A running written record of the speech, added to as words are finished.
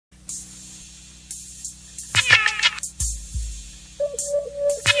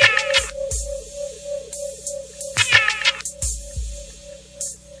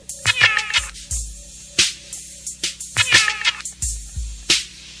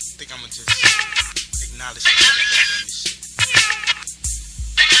think I'ma just acknowledge the motherfucker on this shit.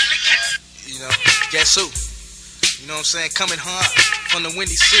 You know, guess who? You know what I'm saying? Coming hard from the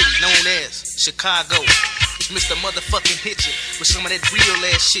Windy City, known as Chicago. Mr. Motherfucking Hitcher with some of that real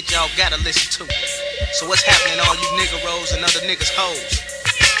ass shit y'all gotta listen to. So what's happening, all you niggeros and other niggas hoes?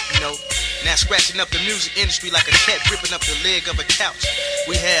 You know, now scratching up the music industry like a cat ripping up the leg of a couch.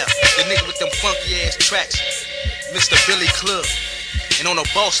 We have the nigga with them funky ass tracks, Mr. Billy Club. And on the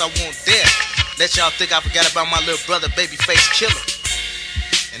boss, I won't dare let y'all think I forgot about my little brother, Babyface Killer.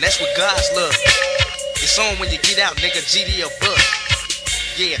 And that's what God's love. It's on when you get out, nigga, GD or Buzz.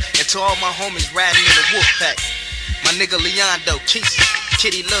 Yeah, and to all my homies riding in the wolf pack, my nigga Leondo, Keith,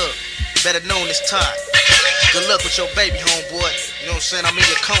 Kitty Love, better known as Todd. Good luck with your baby, homeboy. You know what I'm saying? I'm in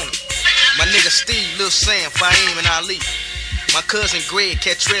your corner. My nigga Steve, Lil Sam, Fahim, and Ali. My cousin Greg,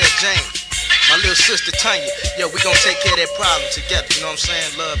 Catrell James. My little sister Tanya. Yo, we gon' take care of that problem together. You know what I'm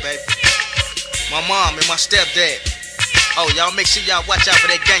saying? Love, baby. My mom and my stepdad. Oh, y'all make sure y'all watch out for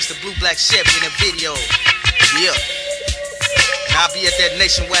that gangster blue black Chevy in the video. Yeah. And I'll be at that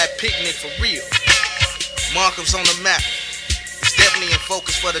nationwide picnic for real. Markham's on the map. It's definitely in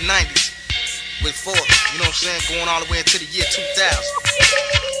focus for the 90s. With Ford, you know what I'm saying? Going all the way into the year 2000.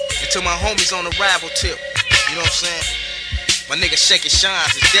 And to my homies on the rival tip, you know what I'm saying? My nigga Shaky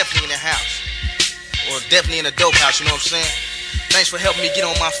Shines is definitely in the house. Or definitely in the dope house, you know what I'm saying? Thanks for helping me get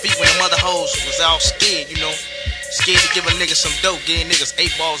on my feet when the mother hoes was all scared, you know? Scared to give a nigga some dope, getting niggas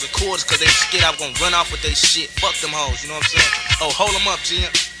 8 balls and quarters cause they scared I was gonna run off with they shit. Fuck them hoes, you know what I'm saying? Oh, hold them up, Jim.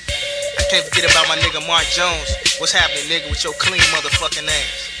 I can't forget about my nigga Mark Jones. What's happening, nigga, with your clean motherfucking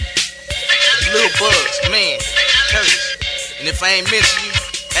ass? Little Bugs, man, Curtis. And if I ain't mention you,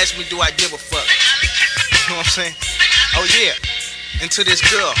 ask me, do I give a fuck? You know what I'm saying? Oh yeah, and to this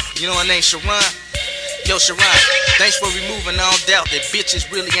girl, you know her name Sharon? Yo, Sharon, thanks for removing all doubt that bitches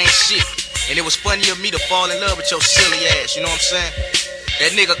really ain't shit. And it was funny of me to fall in love with your silly ass, you know what I'm saying?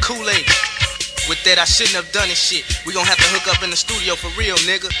 That nigga Kool-Aid. With that, I shouldn't have done this shit. We gon' have to hook up in the studio for real,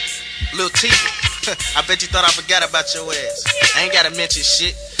 nigga. Lil Tiva. I bet you thought I forgot about your ass. I ain't gotta mention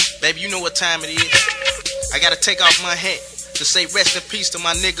shit. Baby, you know what time it is. I gotta take off my hat to say rest in peace to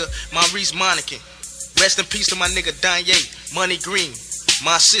my nigga Maurice Monacan. Rest in peace to my nigga Danye Money Green.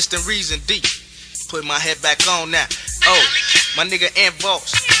 My assistant Reason D. Put my head back on now. Oh, my nigga Ant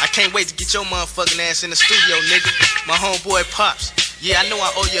Voss. I can't wait to get your motherfucking ass in the studio, nigga. My homeboy Pops. Yeah, I know I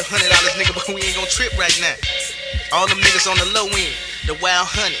owe you $100, nigga, but we ain't gon' trip right now. All them niggas on the low end. The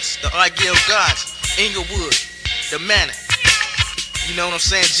Wild Hunters, the Argyle Gods, Inglewood, the Manor. You know what I'm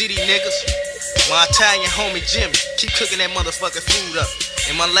saying? GD niggas. My Italian homie Jimmy. Keep cooking that motherfucking food up.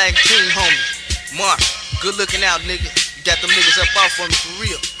 And my Latin King homie, Mark. Good looking out, nigga. You got them niggas up off on me for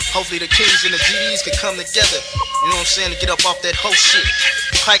real. Hopefully the Kings and the GDs can come together, you know what I'm saying, to get up off that whole shit.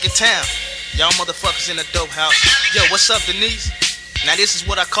 Pike in town, y'all motherfuckers in the dope house. Yo, what's up, Denise? Now this is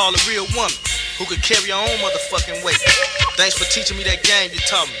what I call a real woman, who could carry her own motherfucking weight. Thanks for teaching me that game you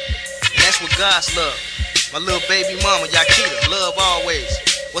taught me. And that's what God's love. My little baby mama, Yakita, love always.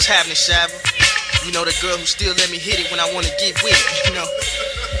 What's happening, Shabba? You know, the girl who still let me hit it when I want to get with it, you know.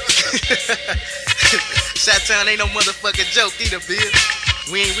 Shot-Town ain't no motherfucking joke either, Bill.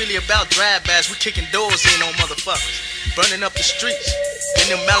 We ain't really about drive-bys, we kicking doors in on motherfuckers. Burning up the streets. In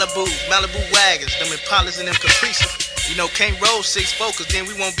them Malibu wagons, them Impalas and them Caprices. You know, can't roll 6-4 cause then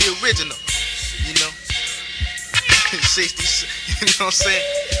we won't be original. You know? 60, you know what I'm saying?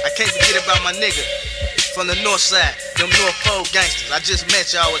 I can't forget about my nigga from the north side, them North Pole gangsters. I just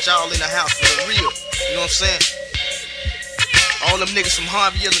met y'all with y'all in the house for the real. You know what I'm saying? All them niggas from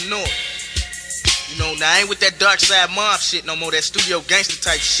Harvey, Illinois. You know, now I ain't with that dark side mob shit no more, that studio gangster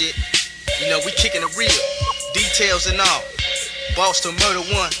type shit. You know, we kicking it real. Details and all. Boss to Murder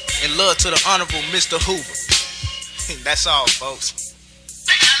One, and love to the Honorable Mr. Hoover. That's all, folks.